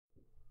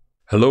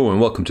Hello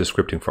and welcome to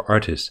Scripting for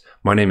Artists.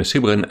 My name is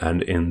Sybren,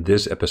 and in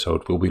this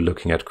episode we'll be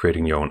looking at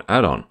creating your own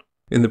add-on.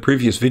 In the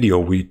previous video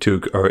we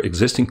took our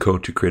existing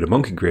code to create a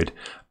monkey grid,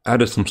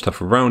 added some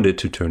stuff around it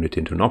to turn it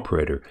into an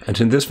operator.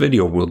 And in this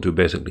video we'll do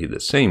basically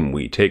the same.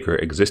 We take our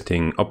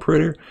existing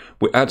operator,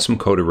 we add some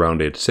code around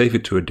it, save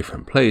it to a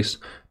different place,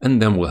 and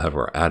then we'll have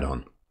our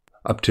add-on.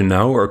 Up to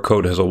now our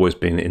code has always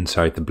been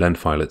inside the blend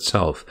file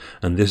itself,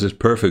 and this is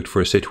perfect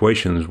for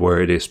situations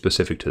where it is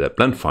specific to that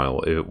blend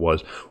file if it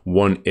was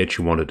one itch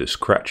you wanted to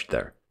scratch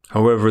there.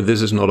 However,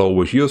 this is not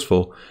always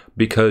useful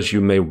because you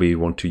maybe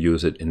want to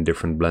use it in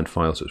different blend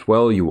files as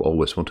well. You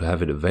always want to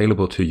have it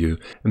available to you,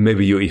 and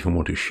maybe you even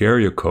want to share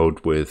your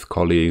code with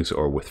colleagues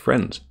or with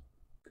friends.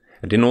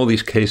 And in all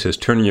these cases,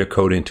 turning your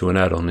code into an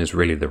add-on is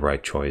really the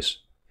right choice.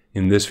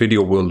 In this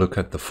video we'll look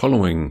at the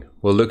following.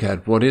 We'll look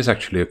at what is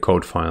actually a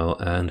code file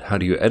and how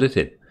do you edit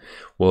it.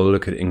 We'll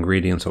look at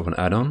ingredients of an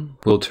add-on.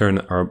 We'll turn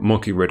our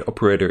monkey grid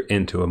operator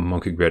into a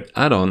monkey grid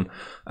add-on.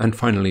 And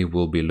finally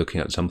we'll be looking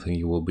at something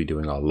you will be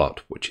doing a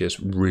lot, which is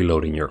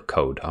reloading your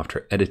code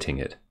after editing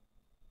it.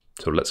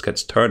 So let's get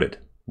started.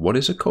 What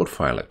is a code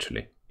file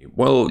actually?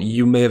 Well,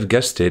 you may have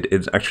guessed it,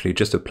 it's actually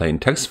just a plain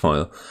text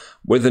file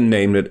with a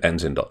name that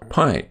ends in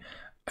 .py.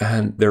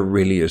 And there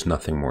really is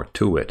nothing more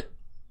to it.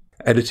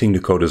 Editing the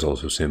code is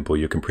also simple.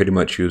 You can pretty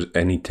much use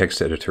any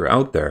text editor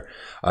out there.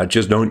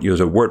 Just don't use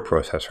a word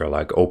processor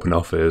like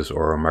OpenOffice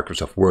or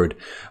Microsoft Word,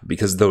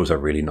 because those are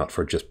really not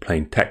for just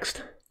plain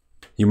text.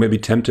 You may be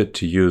tempted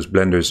to use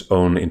Blender's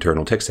own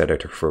internal text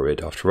editor for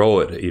it. After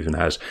all, it even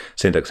has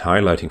syntax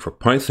highlighting for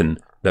Python.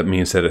 That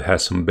means that it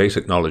has some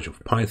basic knowledge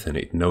of Python.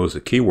 It knows the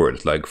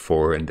keywords like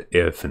for and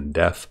if and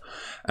def,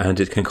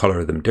 and it can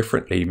color them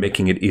differently,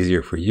 making it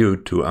easier for you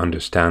to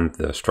understand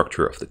the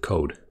structure of the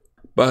code.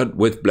 But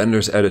with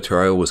Blender's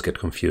editor I always get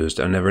confused.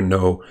 I never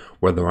know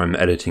whether I'm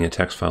editing a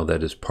text file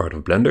that is part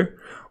of Blender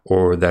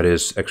or that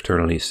is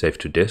externally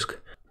saved to disk.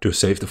 To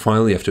save the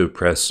file you have to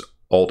press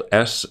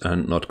Alt-S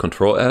and not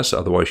Control-S,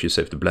 otherwise you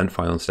save the blend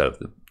file instead of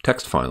the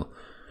text file.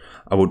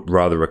 I would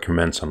rather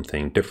recommend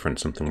something different,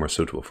 something more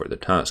suitable for the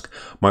task.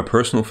 My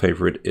personal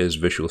favorite is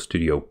Visual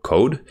Studio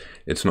Code.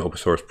 It's an open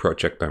source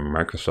project by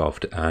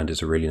Microsoft and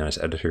is a really nice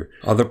editor.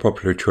 Other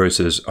popular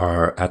choices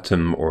are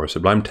Atom or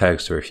Sublime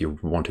Text, or if you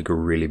want to go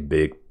really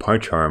big,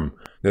 PyCharm.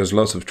 There's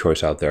lots of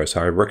choice out there,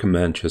 so I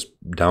recommend just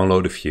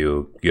download a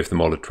few, give them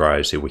all a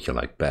try, see what you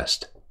like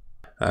best.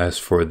 As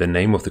for the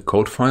name of the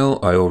code file,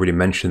 I already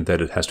mentioned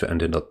that it has to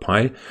end in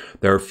 .py.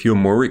 There are a few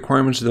more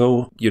requirements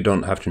though. You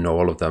don't have to know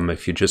all of them.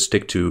 If you just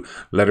stick to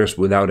letters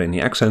without any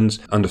accents,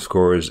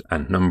 underscores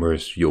and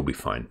numbers, you'll be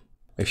fine.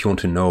 If you want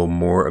to know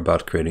more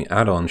about creating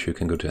add-ons, you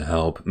can go to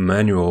Help,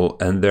 Manual,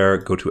 and there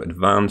go to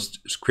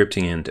Advanced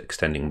Scripting and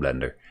Extending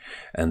Blender.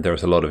 And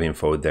there's a lot of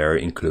info there,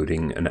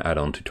 including an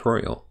add-on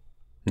tutorial.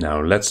 Now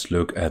let's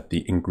look at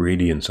the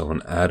ingredients of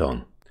an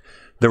add-on.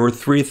 There are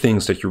three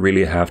things that you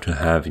really have to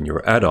have in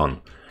your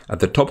add-on. At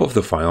the top of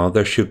the file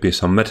there should be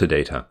some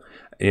metadata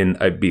in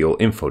a BL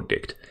info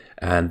dict.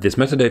 And this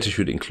metadata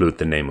should include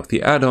the name of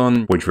the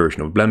add-on, which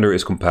version of Blender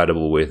is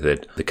compatible with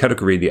it, the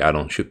category the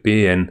add-on should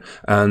be in,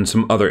 and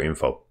some other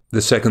info.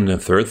 The second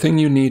and third thing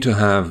you need to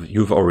have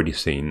you've already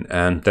seen,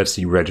 and that's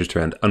the register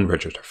and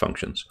unregister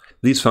functions.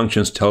 These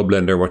functions tell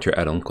Blender what your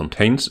add-on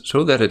contains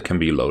so that it can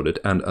be loaded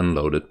and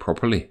unloaded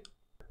properly.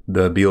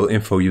 The BL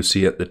info you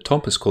see at the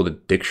top is called a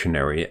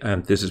dictionary,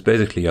 and this is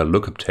basically a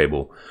lookup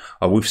table.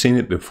 We've seen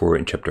it before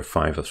in chapter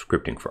 5 of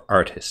Scripting for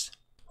Artists.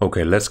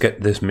 Okay, let's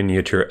get this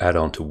miniature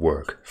add-on to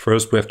work.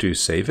 First we have to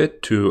save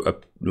it to a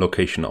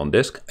location on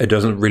disk. It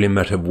doesn't really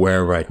matter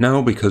where right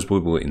now because we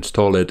will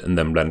install it and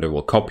then Blender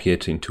will copy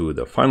it into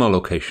the final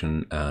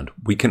location and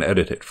we can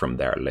edit it from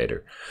there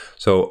later.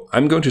 So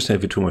I'm going to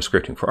save it to my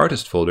Scripting for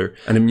Artists folder,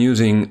 and I'm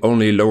using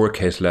only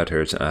lowercase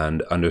letters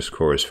and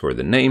underscores for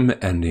the name,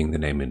 ending the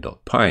name in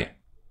 .py.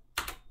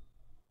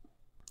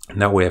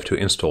 Now we have to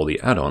install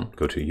the add-on.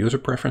 Go to User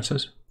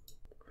Preferences,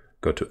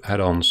 go to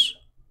Add-ons,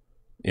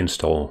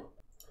 Install,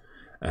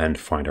 and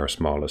find our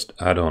smallest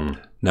add-on.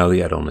 Now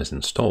the add-on is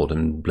installed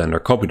and Blender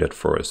copied it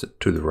for us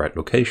to the right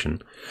location.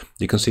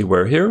 You can see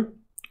we're here.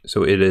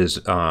 So it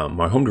is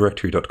my home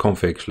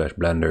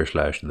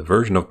directory.config/blender/ the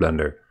version of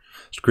Blender,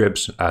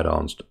 scripts,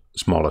 add-ons,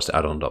 smallest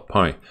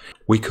add-on.py.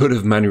 We could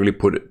have manually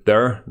put it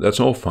there. That's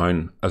all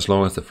fine. As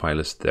long as the file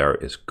is there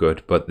is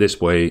good. But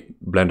this way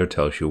Blender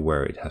tells you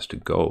where it has to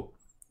go.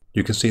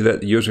 You can see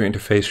that the user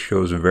interface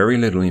shows very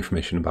little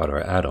information about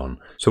our add-on.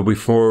 So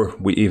before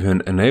we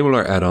even enable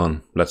our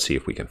add-on, let's see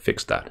if we can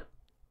fix that.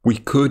 We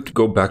could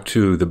go back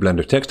to the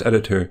Blender text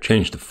editor,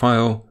 change the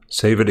file,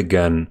 save it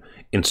again,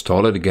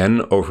 install it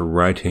again,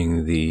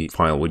 overwriting the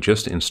file we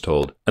just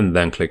installed, and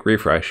then click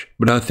refresh.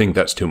 But I think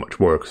that's too much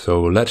work,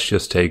 so let's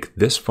just take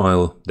this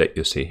file that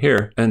you see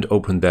here and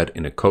open that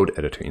in a code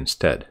editor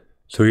instead.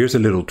 So here's a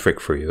little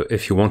trick for you.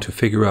 If you want to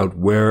figure out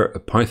where a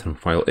Python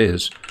file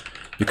is,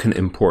 you can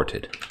import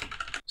it.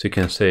 So you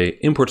can say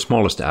import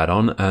smallest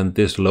add-on, and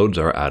this loads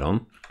our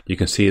add-on. You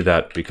can see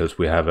that because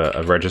we have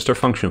a register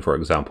function, for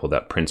example,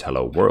 that prints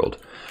hello world.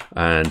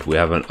 And we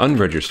have an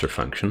unregister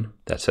function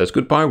that says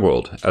goodbye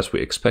world, as we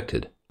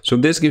expected. So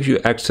this gives you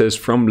access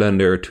from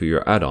Blender to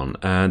your add-on,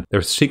 and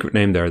there's a secret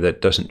name there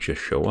that doesn't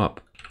just show up.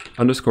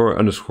 Underscore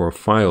underscore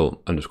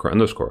file underscore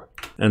underscore,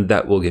 and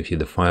that will give you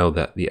the file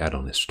that the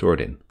add-on is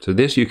stored in. So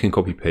this you can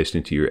copy paste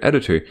into your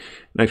editor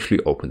and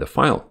actually open the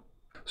file.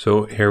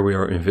 So here we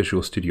are in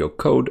Visual Studio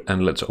Code,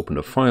 and let's open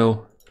the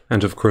file.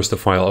 And of course the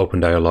file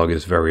open dialog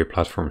is very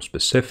platform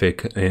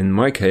specific. In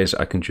my case,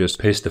 I can just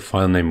paste the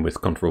file name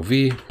with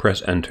Ctrl+V,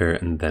 press enter,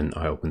 and then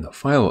I open the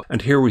file.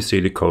 And here we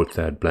see the code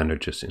that Blender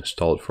just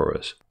installed for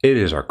us. It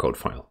is our code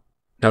file.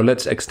 Now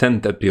let's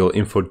extend that BL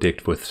info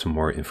dict with some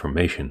more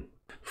information.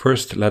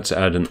 First, let's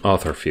add an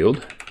author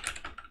field.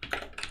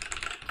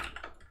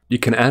 You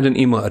can add an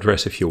email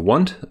address if you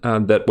want,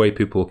 that way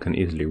people can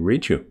easily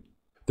reach you.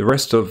 The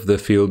rest of the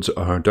fields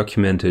are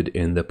documented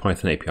in the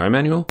Python API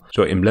manual.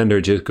 So in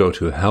Blender, just go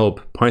to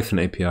Help, Python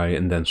API,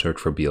 and then search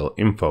for BL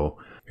info.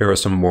 Here are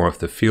some more of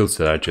the fields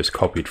that I just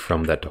copied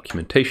from that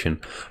documentation.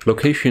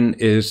 Location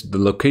is the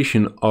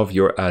location of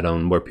your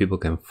add-on where people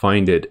can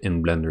find it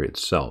in Blender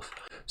itself.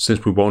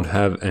 Since we won't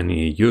have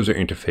any user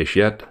interface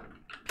yet,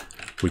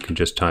 we can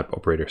just type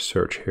operator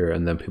search here,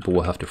 and then people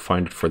will have to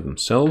find it for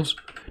themselves.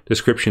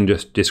 Description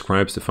just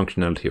describes the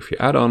functionality of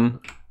your add-on.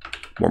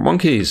 More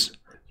monkeys!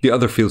 The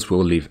other fields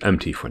we'll leave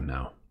empty for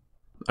now.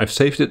 I've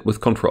saved it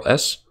with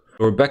Ctrl+S.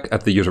 We're back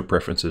at the user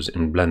preferences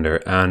in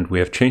Blender, and we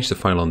have changed the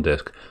file on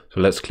disk. So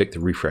let's click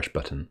the refresh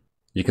button.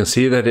 You can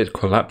see that it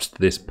collapsed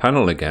this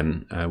panel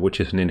again,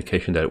 which is an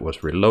indication that it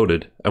was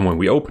reloaded. And when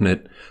we open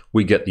it,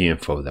 we get the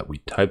info that we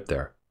typed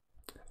there.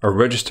 Our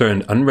register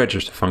and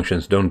unregister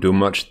functions don't do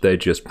much. They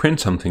just print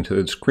something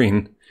to the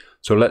screen.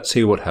 So let's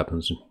see what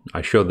happens.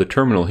 I show the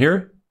terminal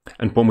here.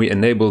 And when we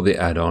enable the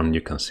add-on,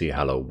 you can see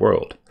hello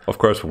world. Of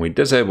course, when we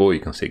disable, you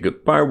can see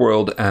goodbye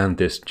world, and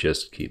this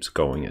just keeps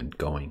going and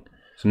going.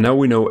 So now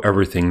we know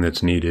everything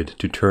that's needed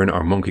to turn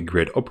our monkey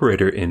grid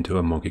operator into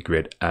a monkey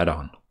grid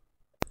add-on.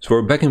 So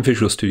we're back in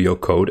Visual Studio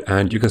Code,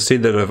 and you can see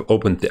that I've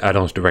opened the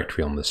add-ons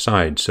directory on the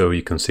side. So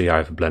you can see I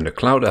have a Blender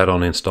Cloud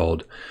add-on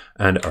installed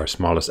and our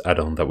smallest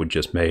add-on that we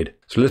just made.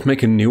 So let's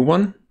make a new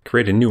one,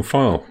 create a new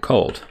file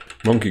called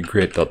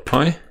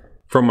monkeygrid.py.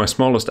 From my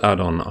smallest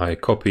add-on, I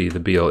copy the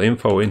BL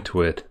info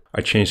into it.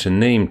 I change the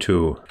name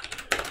to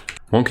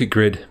monkey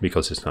grid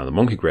because it's now the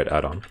monkey grid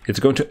add-on. It's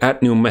going to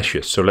add new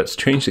meshes, so let's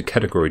change the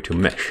category to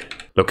mesh.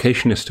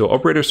 Location is still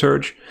operator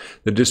search.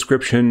 The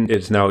description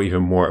is now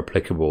even more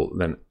applicable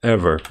than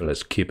ever.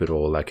 Let's keep it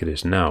all like it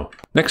is now.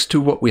 Next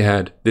to what we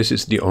had, this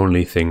is the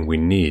only thing we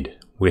need.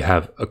 We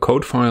have a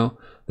code file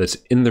that's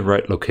in the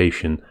right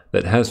location,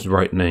 that has the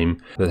right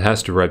name, that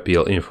has the right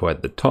BL info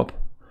at the top.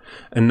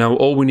 And now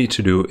all we need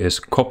to do is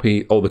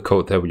copy all the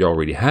code that we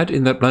already had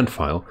in that blend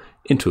file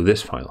into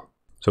this file.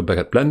 So back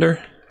at Blender,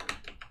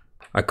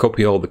 I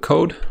copy all the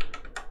code,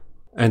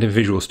 and in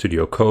Visual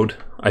Studio Code,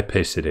 I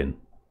paste it in.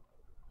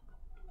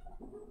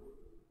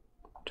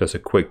 Just a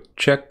quick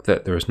check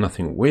that there is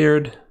nothing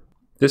weird.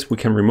 This we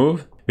can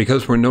remove.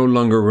 Because we're no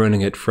longer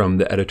running it from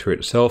the editor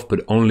itself,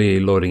 but only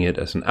loading it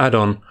as an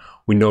add-on,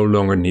 we no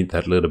longer need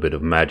that little bit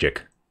of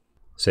magic.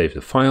 Save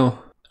the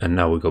file, and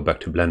now we go back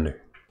to Blender.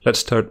 Let's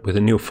start with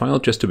a new file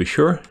just to be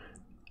sure,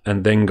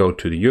 and then go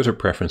to the user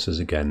preferences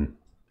again.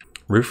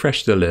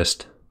 Refresh the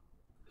list,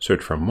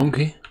 search for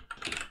monkey,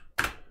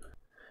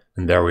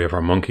 and there we have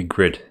our monkey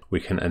grid. We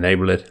can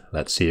enable it.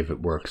 Let's see if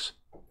it works.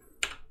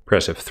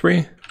 Press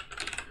F3,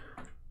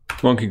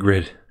 monkey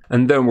grid,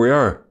 and there we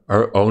are.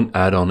 Our own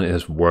add-on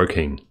is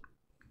working.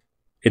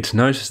 It's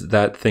nice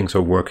that things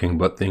are working,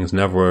 but things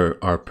never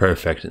are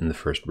perfect in the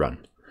first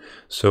run.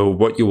 So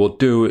what you will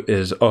do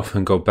is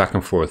often go back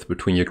and forth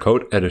between your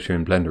code editor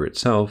and Blender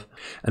itself,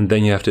 and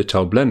then you have to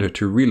tell Blender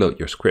to reload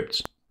your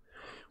scripts.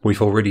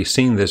 We've already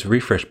seen this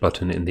refresh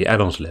button in the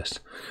add-ons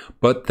list,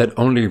 but that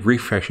only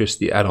refreshes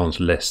the add-ons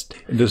list.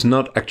 It does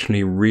not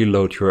actually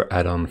reload your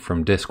add-on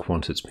from disk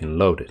once it's been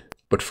loaded.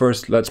 But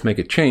first, let's make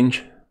a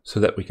change so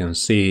that we can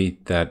see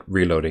that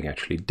reloading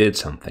actually did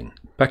something.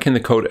 Back in the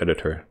code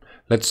editor,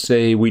 let's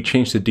say we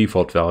change the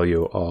default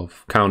value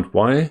of count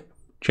y,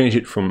 change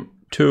it from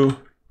 2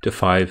 to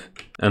 5,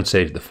 and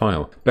save the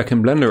file. Back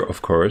in Blender,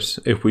 of course,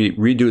 if we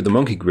redo the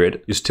monkey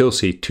grid, you still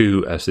see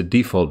 2 as the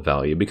default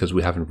value because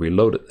we haven't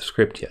reloaded the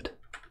script yet.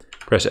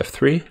 Press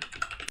F3,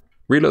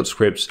 reload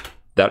scripts,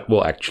 that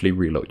will actually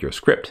reload your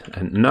script.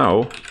 And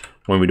now,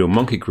 when we do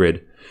monkey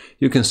grid,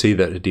 you can see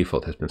that the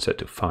default has been set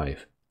to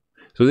 5.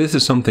 So this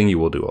is something you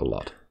will do a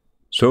lot.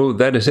 So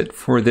that is it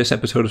for this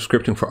episode of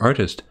Scripting for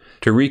Artists.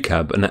 To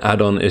recap, an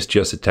add-on is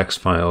just a text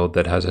file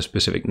that has a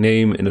specific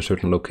name in a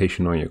certain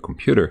location on your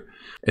computer.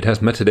 It has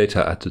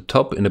metadata at the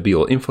top in a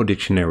BL info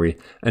dictionary,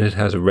 and it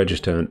has a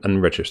register and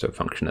unregister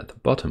function at the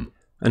bottom.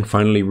 And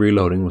finally,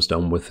 reloading was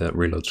done with a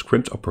reload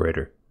script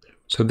operator.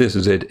 So this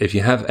is it. If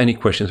you have any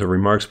questions or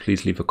remarks,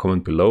 please leave a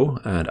comment below,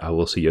 and I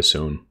will see you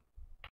soon.